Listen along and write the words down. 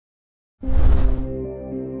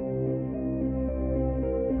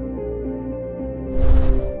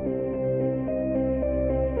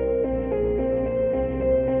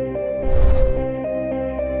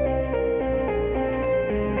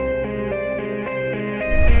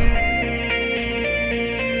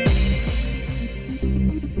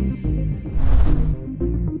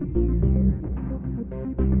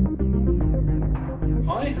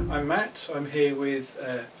Airport. I'm here with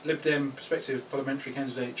Lib Dem prospective parliamentary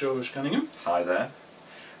candidate George Cunningham. Hi there.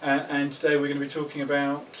 And today we're going to be talking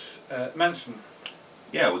about Manston.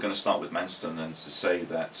 Yeah, we're going to start with Manston, and to say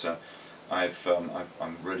that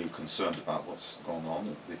I'm really concerned about what's gone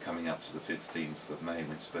on. We're coming up to the 15th of May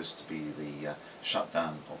when it's supposed to be the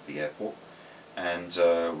shutdown of the airport, and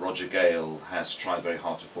Roger Gale has tried very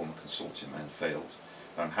hard to form a consortium and failed.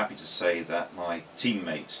 But I'm happy to say that my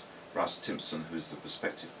teammate Russ Timpson, who is the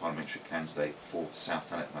prospective parliamentary candidate for South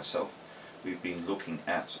Thanet, myself, we've been looking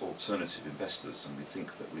at alternative investors, and we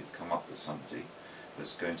think that we've come up with somebody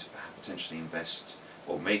that's going to potentially invest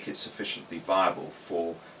or make it sufficiently viable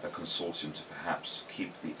for a consortium to perhaps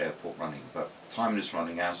keep the airport running. But time is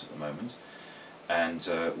running out at the moment, and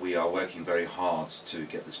we are working very hard to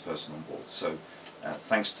get this person on board. So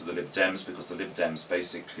thanks to the Lib Dems, because the Lib Dems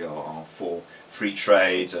basically are for free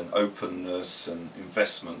trade and openness and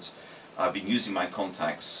investment. I've been using my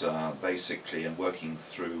contacts basically and working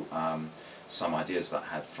through some ideas that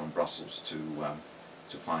I had from Brussels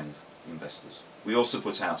to find investors. We also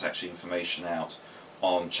put out information out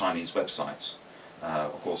on Chinese websites.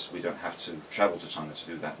 Of course, we don't have to travel to China to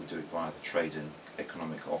do that. We do it via the Trade and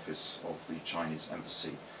Economic Office of the Chinese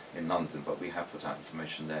Embassy in London, but we have put out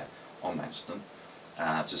information there on Manston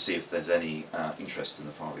to see if there's any interest in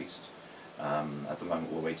the Far East. At the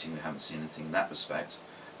moment we're waiting, we haven't seen anything in that respect.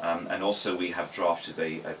 And also we have drafted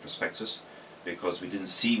a prospectus, because we didn't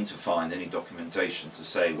seem to find any documentation to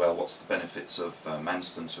say, well, what's the benefits of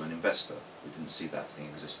Manston to an investor? We didn't see that thing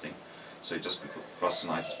existing. So Russ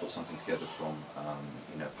and I just put something together from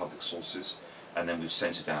public sources, and then we've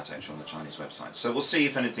sent it out actually on the Chinese website. So we'll see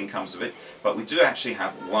if anything comes of it, but we do actually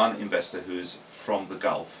have one investor who's from the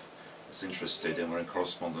Gulf that's interested, and we're in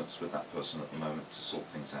correspondence with that person at the moment to sort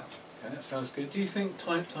things out. Okay, that sounds good. Do you think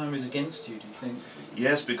time is against you? Do you think?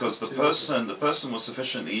 Yes, because the person was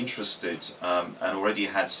sufficiently interested and already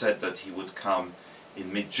had said that he would come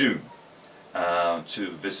in mid-June to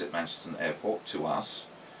visit Manston Airport to us.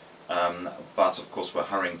 But of course we're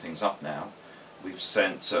hurrying things up now. We've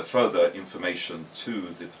sent further information to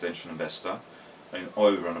the potential investor,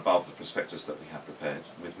 over and above the prospectus that we have prepared,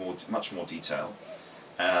 with much more detail.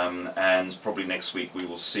 And probably next week we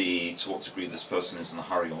will see to what degree this person is in a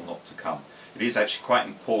hurry or not to come. It is actually quite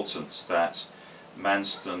important that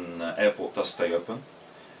Manston Airport does stay open,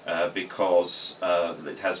 because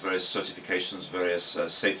it has various certifications, various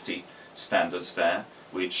safety standards there,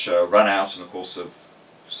 which run out in the course of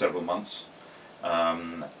several months.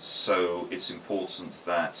 So it's important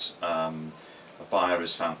that a buyer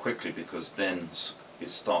is found quickly, because then you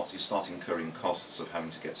start incurring costs of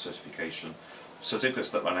having to get certification. Certificates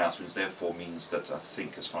that run out therefore means that, I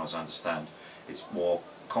think, as far as I understand, it's more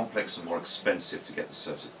complex and more expensive to get the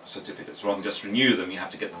certificates. Rather than just renew them, you have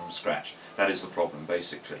to get them from scratch. That is the problem,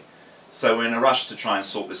 basically. So we're in a rush to try and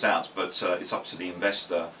sort this out, but it's up to the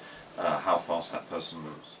investor how fast that person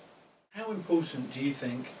moves. How important do you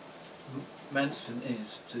think Manston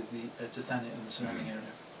is to Thanet and the surrounding area?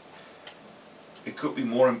 It could be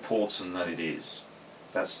more important than it is.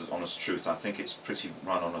 That's the honest truth. I think it's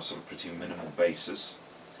run on a sort of pretty minimal basis.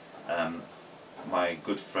 My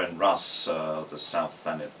good friend Russ, the South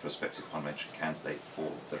Thanet prospective parliamentary candidate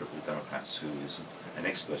for the Liberal Democrats, who is an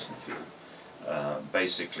expert in the field,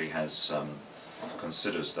 basically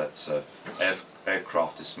considers that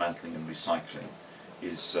aircraft dismantling and recycling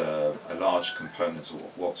is a large component of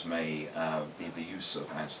what may be the use of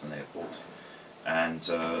Manston Airport. And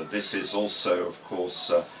this is also, of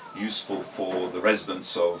course, useful for the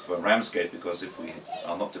residents of Ramsgate, because if we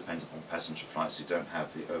are not dependent on passenger flights, you don't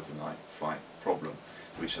have the overnight flight problem,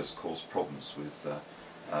 which has caused problems with,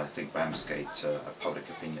 I think, Ramsgate public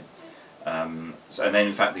opinion. And then,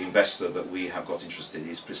 in fact, the investor that we have got interested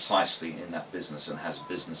is precisely in that business and has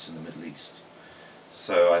business in the Middle East.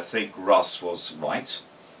 So I think Russ was right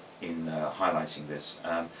in highlighting this.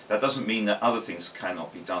 That doesn't mean that other things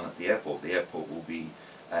cannot be done at the airport. The airport will be,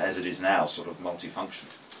 as it is now, sort of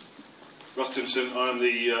multifunctional. Russ Timpson, I'm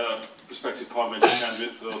the prospective parliamentary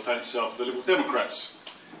candidate for Thanet South for the Liberal Democrats,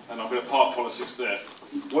 and I've been a part of politics there.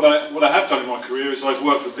 What I have done in my career is I've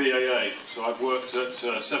worked for BAA, so I've worked at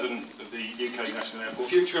 7 of the UK national airports.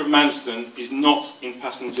 The future of Manston is not in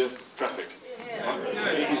passenger traffic. Right?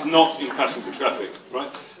 It is not in passenger traffic, right?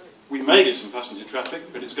 We may get some passenger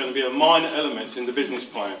traffic, but it's going to be a minor element in the business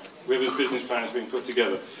plan, wherever the business plan is being put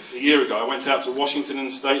together. A year ago I went out to Washington in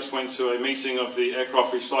the States, went to a meeting of the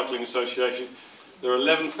Aircraft Recycling Association. There are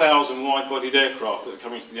 11,000 wide-bodied aircraft that are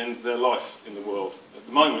coming to the end of their life in the world. At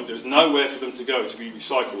the moment there's nowhere for them to go to be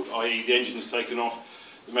recycled, i.e. the engine is taken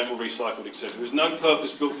off, the metal recycled, etc. There's no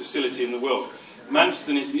purpose-built facility in the world.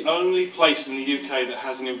 Manston is the only place in the UK that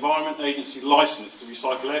has an Environment Agency licence to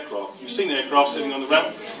recycle aircraft. You've seen the aircraft sitting on the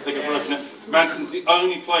ramp, they get broken down. Manston's the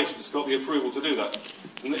only place that's got the approval to do that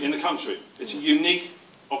in the country. It's a unique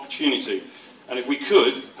opportunity, and if we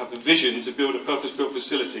could have the vision to build a purpose-built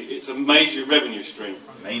facility, it's a major revenue stream.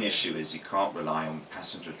 The main issue is you can't rely on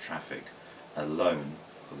passenger traffic alone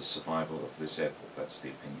for the survival of this airport. That's the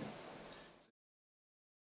opinion.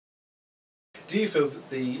 Do you feel that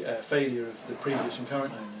the failure of the previous and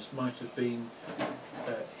current owners might have been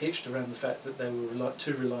hitched around the fact that they were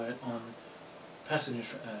too reliant on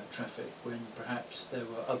passenger traffic when perhaps there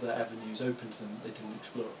were other avenues open to them that they didn't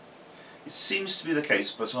explore? It seems to be the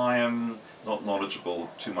case, but I am not knowledgeable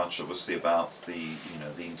too much, obviously, about the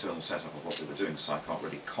the internal setup of what they were doing, so I can't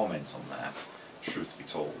really comment on that. Truth be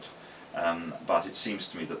told, but it seems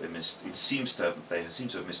to me that they seem to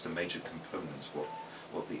have missed a major component of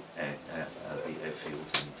what the airfield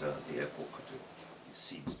and the airport could do. It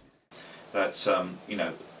seems to be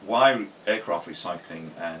that why aircraft recycling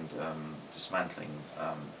and dismantling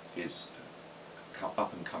is an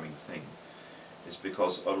up and coming thing is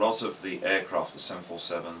because a lot of the aircraft, the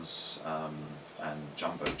 747s and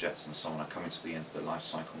jumbo jets and so on, are coming to the end of their life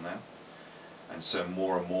cycle now, and so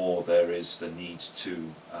more and more there is the need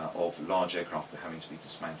of large aircraft having to be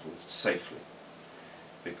dismantled safely,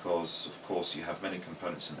 because of course you have many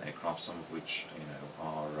components in the aircraft, some of which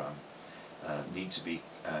need to be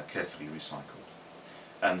carefully recycled.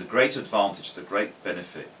 And the great advantage, the great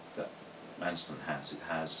benefit that Manston has, it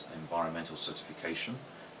has environmental certification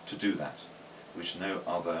to do that, which no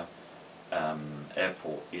other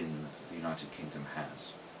airport in the United Kingdom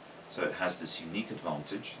has. So it has this unique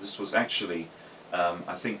advantage. This was actually,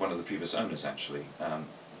 I think one of the previous owners actually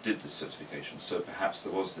did this certification, so perhaps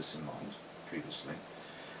there was this in mind previously.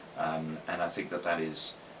 And I think that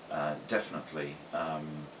is definitely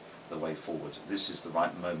the way forward. This is the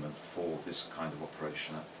right moment for this kind of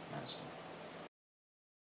operation at Manston.